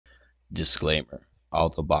Disclaimer: all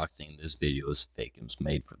the boxing in this video is fake and was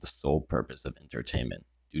made for the sole purpose of entertainment.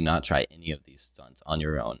 Do not try any of these stunts on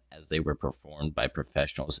your own, as they were performed by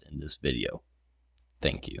professionals in this video.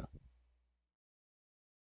 Thank you.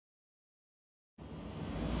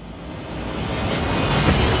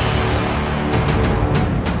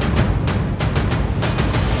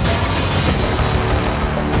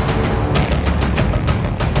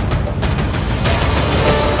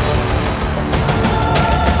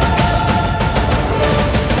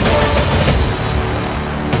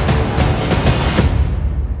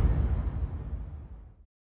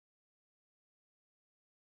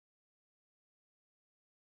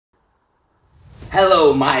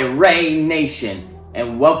 Hello, my Raynation,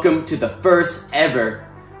 and welcome to the first ever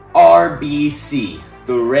RBC,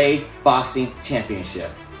 the Ray Boxing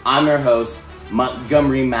Championship. I'm your host,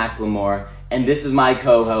 Montgomery McLemore, and this is my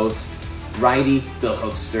co-host, Righty the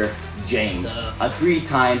Hookster James, a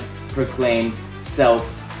three-time proclaimed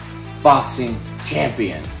self-boxing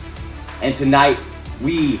champion. And tonight,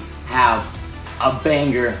 we have a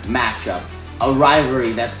banger matchup, a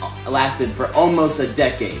rivalry that's lasted for almost a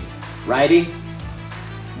decade. Righty?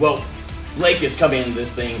 Well, Blake is coming into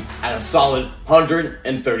this thing at a solid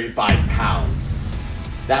 135 pounds.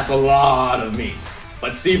 That's a lot of meat.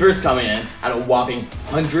 But Seaver's coming in at a whopping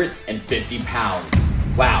 150 pounds.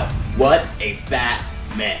 Wow, what a fat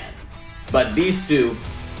man. But these two,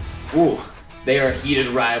 they are heated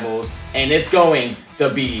rivals, and it's going to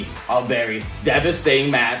be a very devastating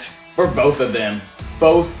match for both of them.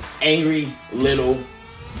 Both angry little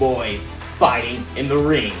boys fighting in the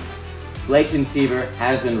ring. Blake and Seaver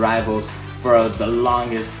have been rivals for the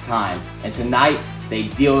longest time, and tonight they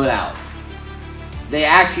deal it out. They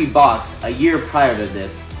actually boxed a year prior to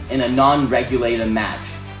this in a non-regulated match,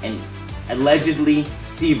 and allegedly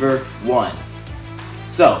Seaver won.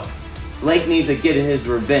 So, Blake needs to get his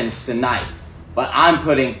revenge tonight, but I'm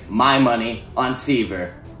putting my money on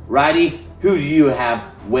Seaver. Righty, who do you have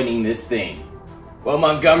winning this thing? Well,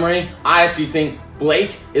 Montgomery, I actually think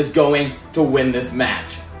Blake is going to win this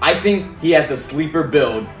match. I think he has a sleeper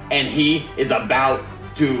build, and he is about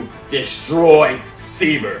to destroy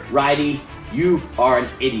Seaver. Righty, you are an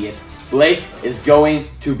idiot. Blake is going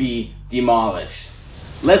to be demolished.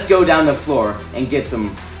 Let's go down the floor and get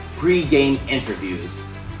some pre-game interviews.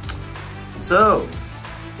 So,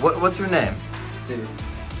 what's your name? Dude.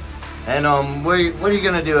 And what are you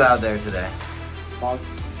gonna do out there today? Box.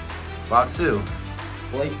 Box who?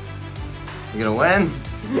 Blake. You gonna win?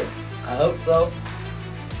 I hope so.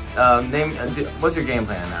 What's your game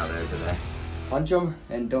plan out there today? Punch him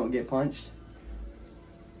and don't get punched.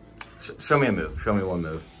 Show me a move. Show me one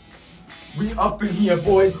move. We up in here,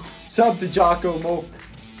 boys. Sub to Jocko Moke.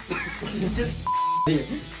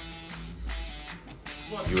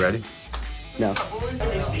 You ready? No.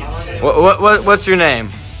 What's your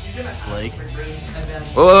name? Blake,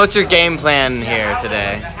 What's your game plan here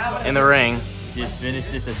today in the ring? just finish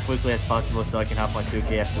this as quickly as possible so I can hop on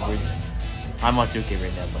 2K afterwards. I'm on 2K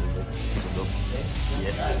right now, by the way.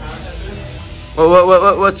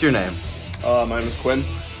 Yeah. What's your name? My name is Quinn.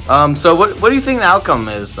 So what do you think the outcome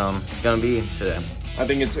is gonna be today? I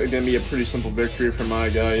think it's gonna be a pretty simple victory for my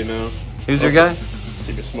guy, you know. Who's your guy?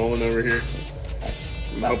 Seaver Smolin over here.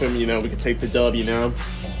 I'm hoping, you know, we can take the dub, you know.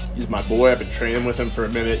 He's my boy. I've been training with him for a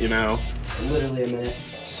minute, you know. Literally a minute.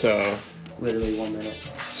 So, Literally 1 minute.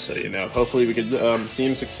 you know, hopefully we could see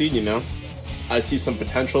him succeed, you know. I see some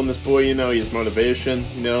potential in this boy, you know. He has motivation,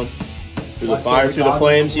 you know. Through the fire, through the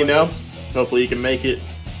flames, you know. Hopefully he can make it.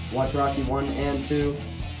 Watch Rocky 1 and 2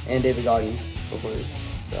 and David Goggins before this.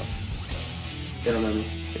 So, they remember.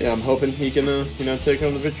 Yeah, I'm hoping he can, you know, take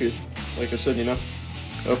home the victory. Like I said, you know.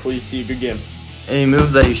 Hopefully you see a good game. Any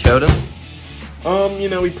moves that you showed him? You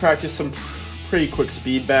know, we practiced some pretty quick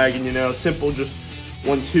speed bagging, you know, simple just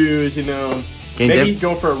 1-2s, you know. Maybe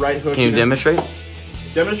go for a right hook. Can you demonstrate?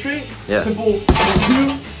 Demonstrate? Yeah. Simple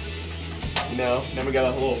 1-2. You know, then we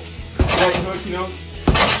got a little right hook, you know.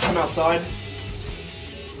 Come outside.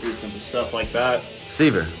 Do simple stuff like that.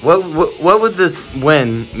 Seaver, what would this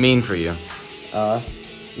win mean for you?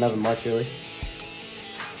 Nothing much really.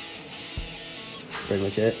 Pretty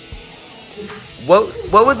much it.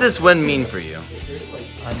 What would this win mean for you?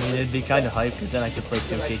 I mean, it'd be kind of hype because then I could play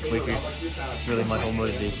 2K quicker. It's really my whole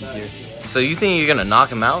motivation here. So you think you're gonna knock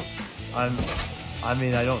him out? I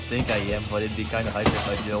mean, I don't think I am, but it'd be kind of hype if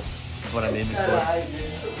I do. That's what I'm aiming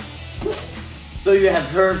for. So you have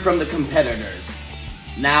heard from the competitors.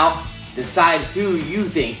 Now, decide who you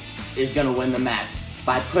think is going to win the match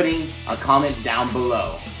by putting a comment down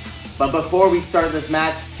below. But before we start this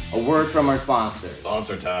match, a word from our sponsors.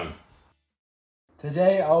 Sponsor time.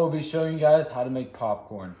 Today I will be showing you guys how to make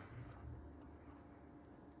popcorn.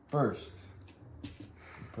 First, you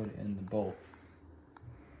put it in the bowl.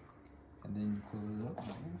 And then you close it up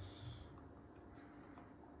like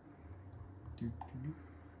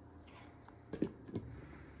this.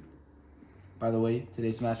 By the way,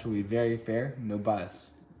 today's match will be very fair, no bias.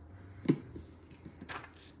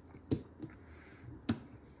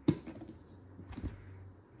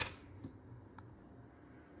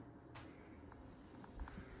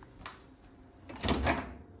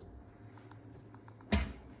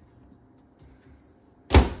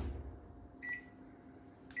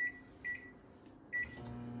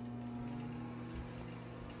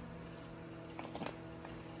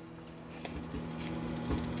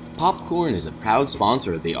 Popcorn is a proud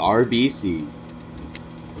sponsor of the RBC.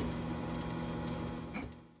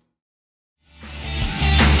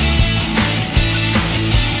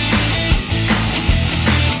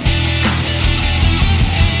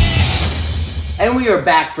 And we are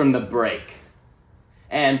back from the break.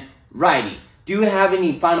 And Righty, do you have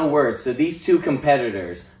any final words to these two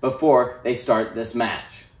competitors before they start this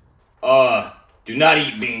match? Do not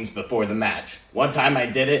eat beans before the match. One time I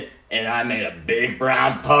did it, and I made a big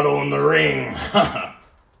brown puddle in the ring.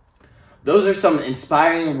 Those are some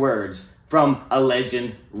inspiring words from a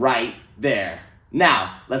legend right there.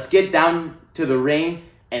 Now, let's get down to the ring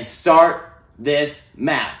and start this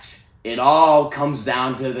match. It all comes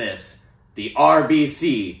down to this. The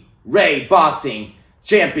RBC Ray Boxing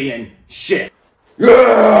Championship.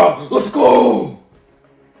 Yeah, let's go!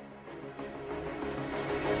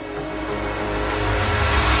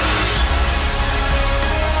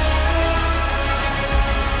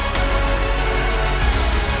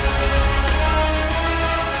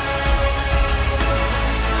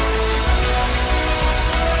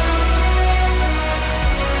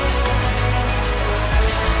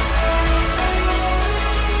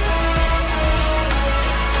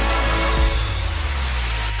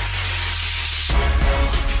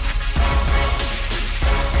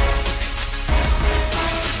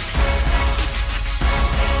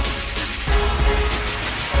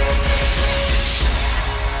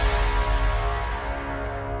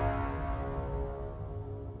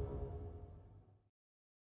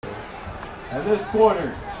 In this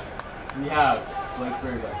corner, we have Blake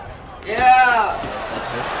Fairbank. Yeah!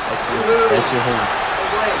 That's your home.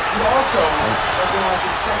 You also recognize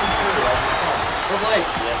his second third as his home. For Blake.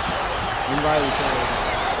 Yes. And Riley Taylor.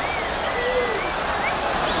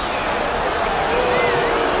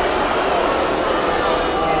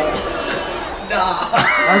 Nah.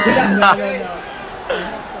 Okay, no.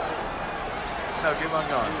 No, keep on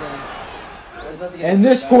going. In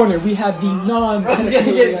this corner, we have the non. Bro's gonna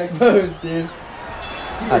get exposed, dude.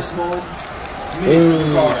 Seaver small.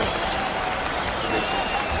 Medium guard.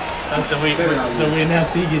 So we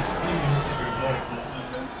announce he gets.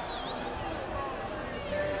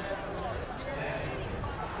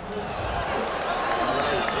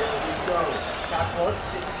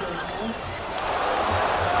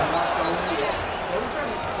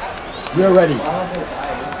 We are ready.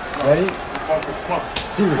 Ready?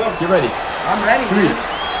 Seaver, get ready. I'm ready. 3,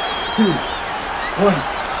 2, 1,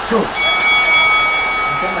 go.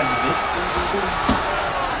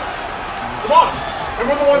 Come on!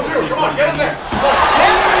 Everyone the 1-2! Come on, get in there! Come on!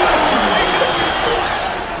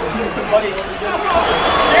 Buddy,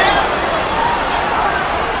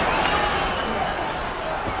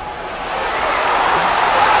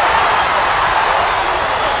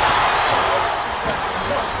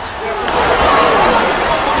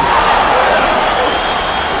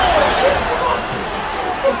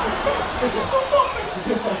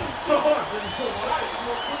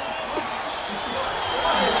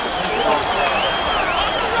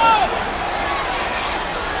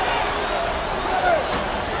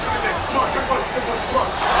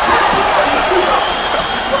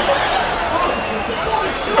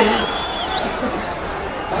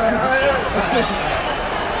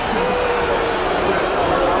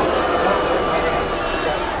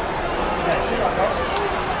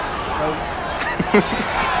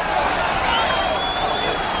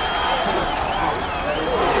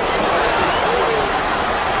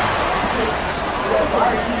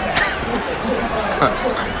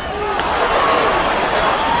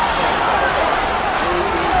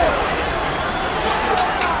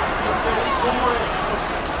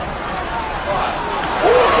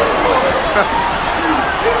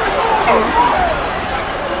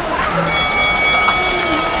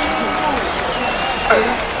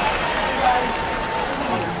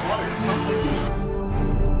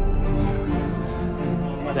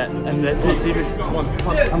 That's it, Seaver.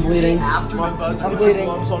 I'm bleeding. I'm bleeding. I'm bleeding.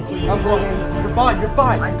 You're fine. You're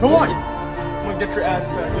fine. Come on. Get your ass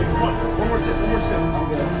back. Come on. One more sip. One more sip. I'm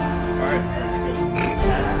good. All right.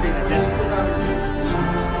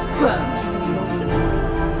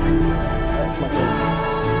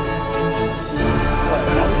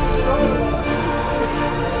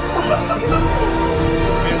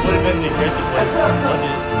 It would have been the aggressive one.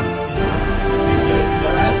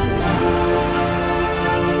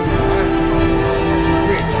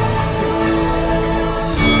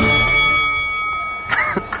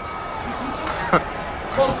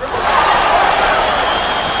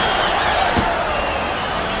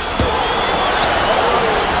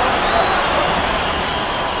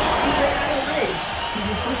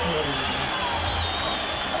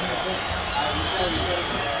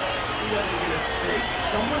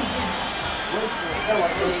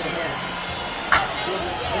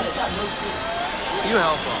 You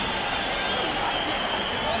help him.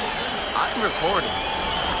 I'm recording.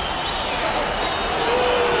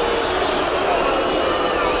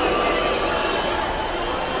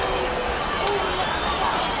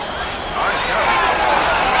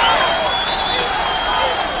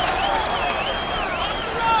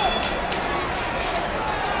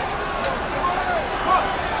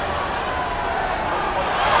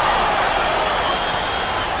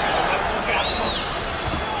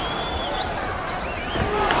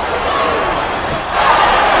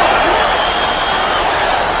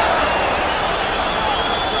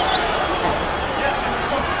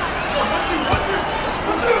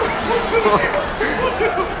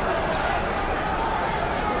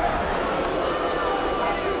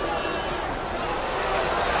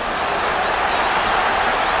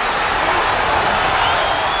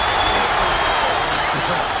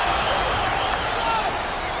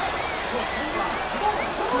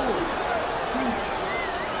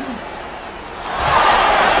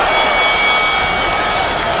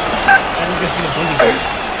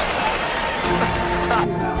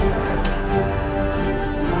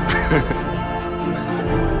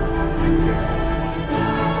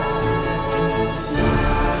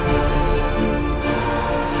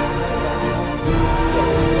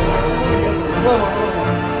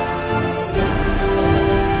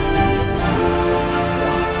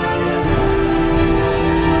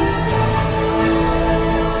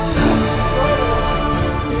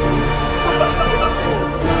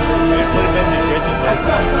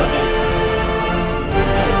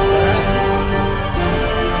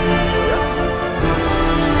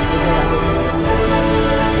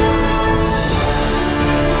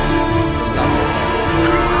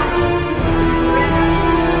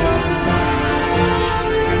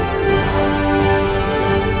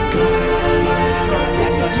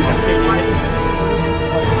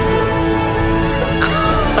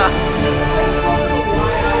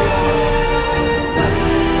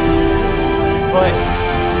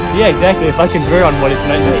 Yeah, exactly. If I convert on one, it's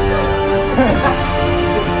night-night.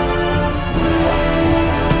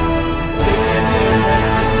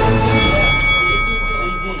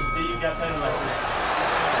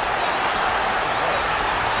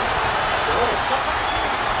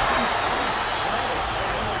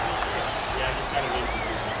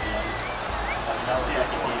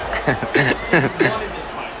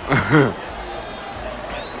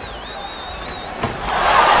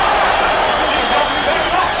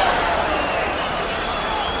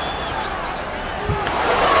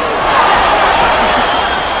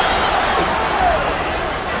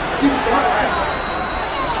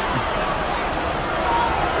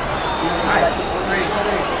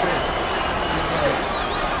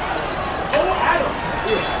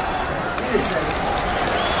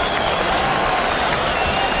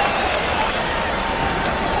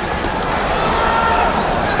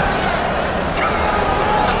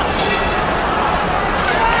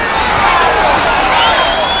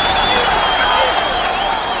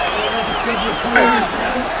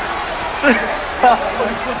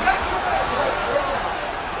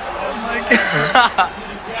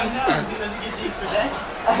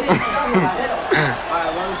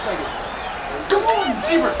 Come on,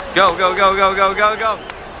 Seaver! Go, go, go, go, go, go, go.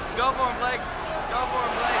 Go for him, Blake. Go for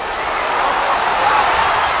him, Blake.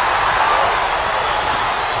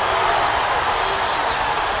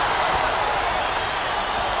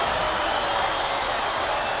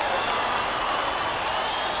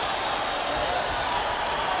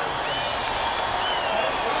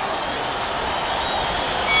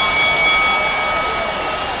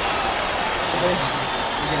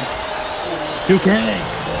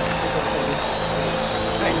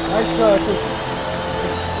 Nice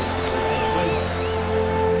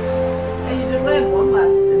Hey, you did land one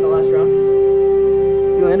in the last round.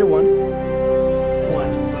 You landed one.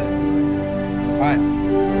 Alright.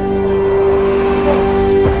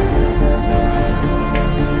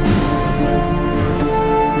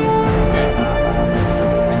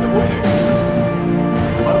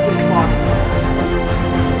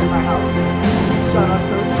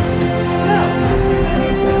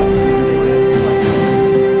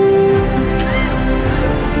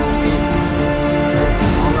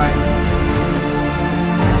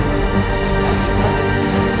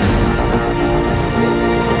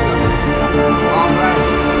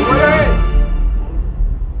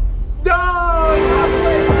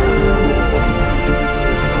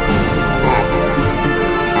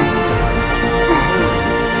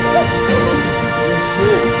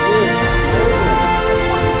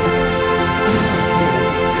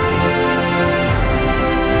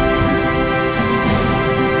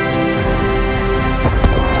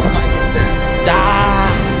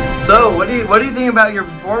 So, what do you think about your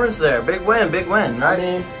performance there? Big win, right? I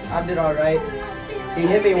mean, I did all right. He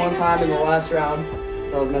hit me one time in the last round,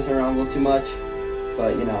 so I was messing around a little too much.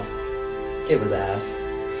 But you know, kid was ass.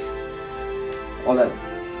 All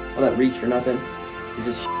that reach for nothing. He's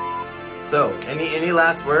just. So, any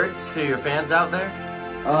last words to your fans out there?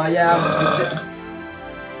 Yeah.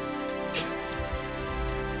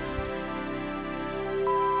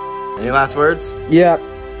 Any last words? Yeah.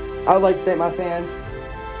 I would like to thank my fans,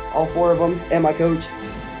 all 4 of them, and my coach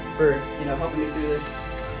for, you know, helping me through this,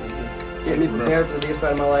 getting me prepared for the biggest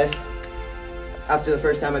fight of my life. After the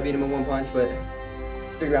first time I beat him in 1 punch, but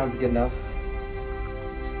 3 rounds is good enough.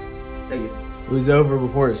 Thank you. It was over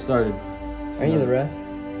before it started. Are you the ref?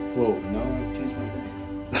 Whoa, no, I changed my mind.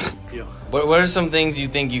 What are some things you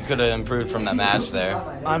think you could have improved from that match there?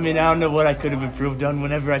 I mean, I don't know what I could have improved on.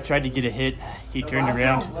 Whenever I tried to get a hit, he turned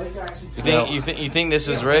around. You think this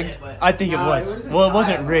is rigged? I think it was. Well, it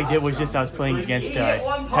wasn't rigged. It was just I was playing against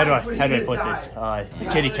how do I put this?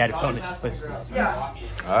 Kitty cat opponent.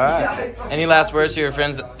 All right. Any last words to your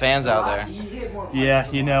fans out there? Yeah,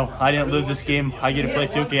 you know, I didn't lose this game. I get to play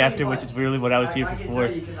 2K after, which is really what I was here for.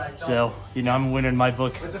 So, you know, I'm a winner in my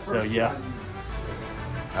book. So, yeah.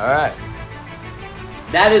 All right.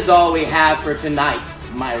 That is all we have for tonight,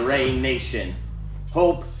 my Raynation.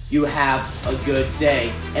 Hope you have a good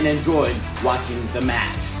day and enjoyed watching the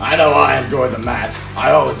match. I know I enjoyed the match.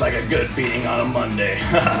 I always like a good beating on a Monday.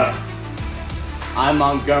 I'm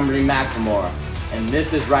Montgomery McLemore, and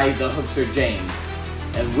this is Riley the Hookster James,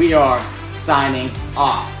 and we are signing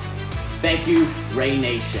off. Thank you,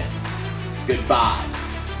 Raynation. Goodbye.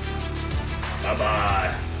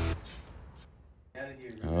 Bye-bye.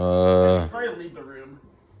 Probably leave the room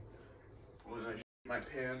when I my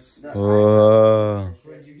pants.